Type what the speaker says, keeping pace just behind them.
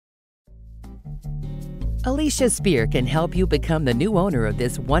Alicia Spear can help you become the new owner of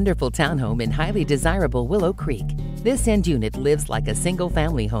this wonderful townhome in highly desirable Willow Creek. This end unit lives like a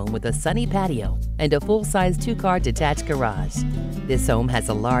single-family home with a sunny patio and a full-size 2-car detached garage. This home has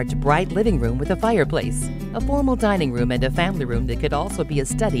a large, bright living room with a fireplace, a formal dining room, and a family room that could also be a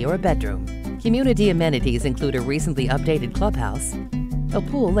study or a bedroom. Community amenities include a recently updated clubhouse, a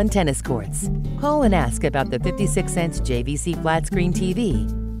pool, and tennis courts. Call and ask about the 56-inch JVC flat-screen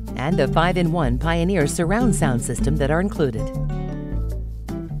TV and the 5-in-1 Pioneer surround sound system that are included.